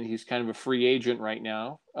 And he's kind of a free agent right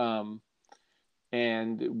now.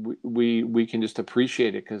 And we can just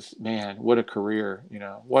appreciate it because, man, what a career,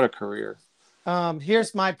 what a career.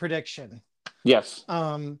 Here's my prediction. Yes.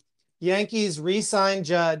 Yankees re-sign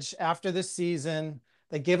Judge after the season.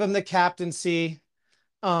 They give him the captaincy,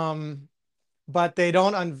 but they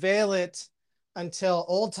don't unveil it until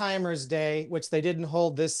Old Timers Day, which they didn't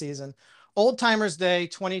hold this season. Old Timers Day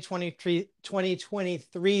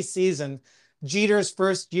 2023 season, Jeter's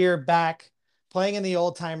first year back playing in the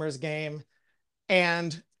Old Timers game,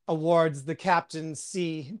 and awards the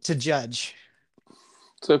captaincy to Judge.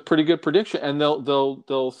 It's a pretty good prediction, and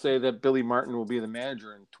they'll say that Billy Martin will be the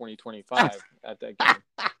manager in 2025 at that game.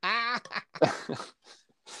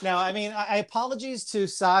 Now, I mean, I apologies to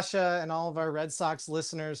Sasha and all of our Red Sox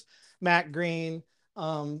listeners, Matt Green,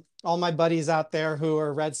 all my buddies out there who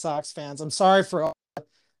are Red Sox fans. I'm sorry for all the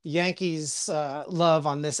Yankees love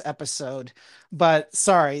on this episode, but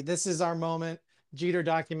sorry, this is our moment. Jeter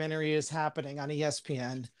documentary is happening on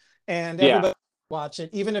ESPN, and everybody watch it,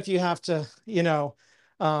 even if you have to,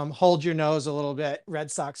 hold your nose a little bit,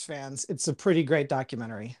 Red Sox fans. It's a pretty great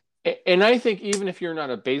documentary. And I think even if you're not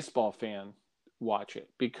a baseball fan, watch it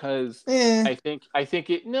because I think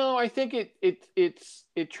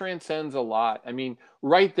it transcends a lot. I mean,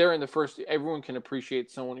 right there in the first, everyone can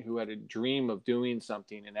appreciate someone who had a dream of doing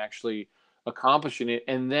something and actually accomplishing it.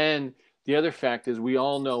 And then the other fact is we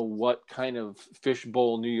all know what kind of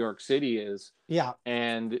fishbowl New York City is. Yeah.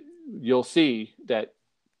 And you'll see that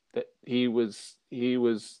he put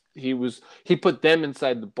them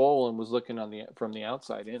inside the bowl and was looking from the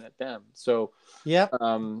outside in at them. So, yeah,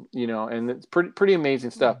 and it's pretty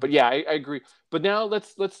amazing stuff. But yeah, I agree. But now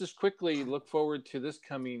let's just quickly look forward to this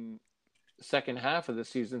coming second half of the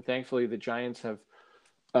season. Thankfully, the Giants have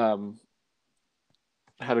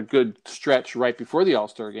had a good stretch right before the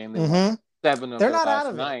All-Star game. They won 7 of they're the not last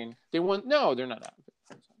out of 9. It. They won. No, they're not out of it.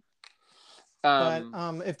 But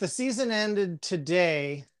if the season ended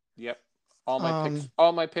today, yep, all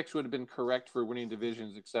my picks would have been correct for winning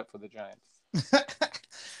divisions except for the Giants.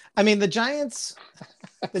 I mean, the Giants,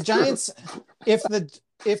 if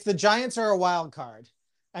the Giants are a wild card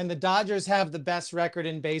and the Dodgers have the best record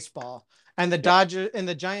in baseball and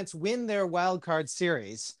the Giants win their wild card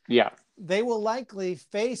series, they will likely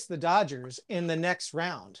face the Dodgers in the next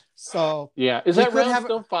round. So is that round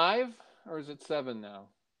still 5 or is it 7 now?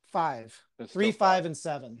 5, 3, 5, and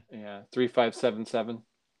 7. Yeah, 3, 5, 7, 7.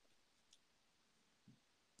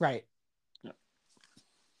 Right. Yeah.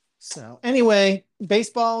 So anyway,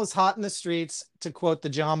 baseball is hot in the streets, to quote the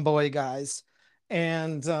John Boy guys,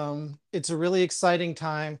 and it's a really exciting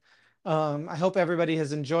time. I hope everybody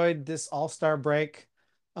has enjoyed this All-Star break.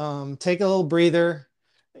 Take a little breather,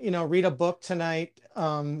 read a book tonight,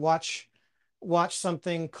 watch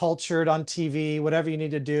something cultured on TV, whatever you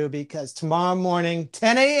need to do, because tomorrow morning,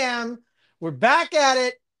 10 a.m., we're back at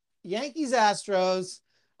it. Yankees Astros.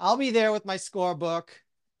 I'll be there with my scorebook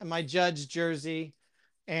and my Judge jersey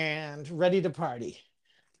and ready to party.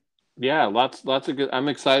 Yeah, lots of good. I'm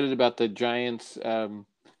excited about the Giants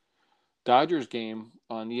Dodgers game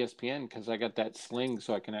on ESPN because I got that sling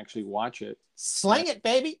so I can actually watch it. Sling it,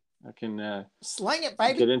 baby. I can sling it,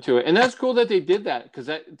 baby. Get into it. And that's cool that they did that because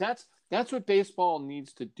that's what baseball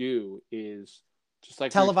needs to do, is just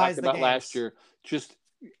like televise we talked about games. Last year. Just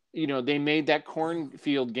they made that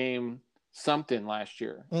cornfield game something last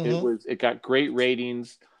year. It got great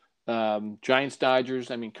ratings. Giants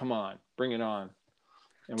Dodgers. I mean, come on, bring it on.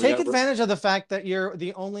 And take advantage of the fact that you're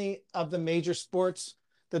the only of the major sports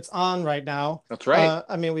that's on right now. That's right.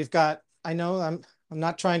 I mean, we've got. I know I'm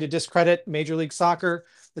not trying to discredit Major League Soccer,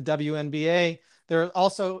 the WNBA. There are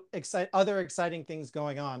also other exciting things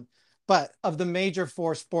going on. But of the major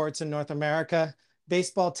 4 sports in North America,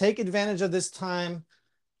 baseball, take advantage of this time.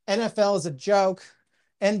 NFL is a joke.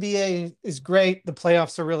 NBA is great. The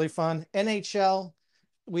playoffs are really fun. NHL,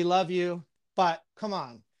 we love you. But come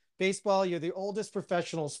on, baseball, you're the oldest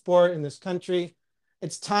professional sport in this country.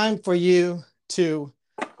 It's time for you to,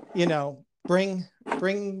 bring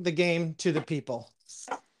the game to the people.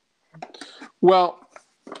 Well,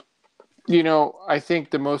 I think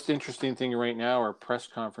the most interesting thing right now are press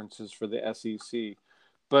conferences for the SEC,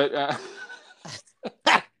 but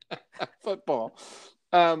football.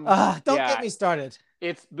 Don't get me started.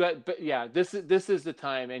 But yeah, this is the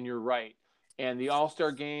time, and you're right. And the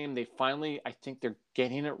All-Star game, they finally, I think they're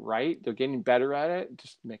getting it right. They're getting better at it.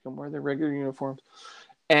 Just make them wear their regular uniforms.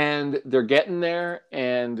 And they're getting there.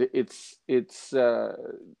 And it's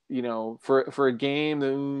you know, for a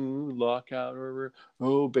game, lockout or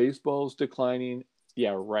whatever, baseball's declining.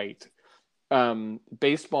 Yeah, right.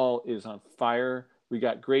 Baseball is on fire. We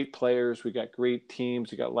got great players. We got great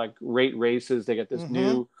teams. We got like great races. They got this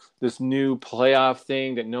new playoff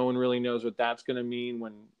thing that no one really knows what that's going to mean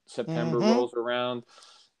when September rolls around.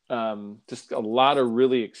 Just a lot of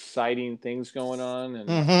really exciting things going on,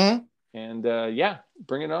 and yeah,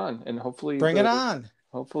 bring it on, and hopefully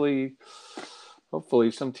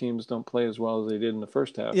Hopefully some teams don't play as well as they did in the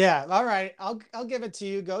first half. Yeah, all right. I'll give it to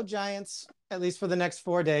you. Go Giants, at least for the next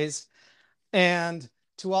 4 days. And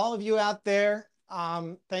to all of you out there,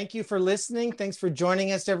 thank you for listening. Thanks for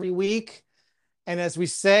joining us every week. And as we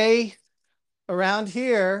say around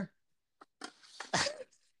here,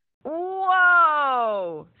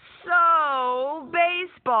 whoa, so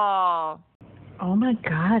baseball. Oh my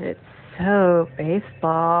God, it's so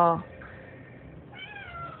baseball.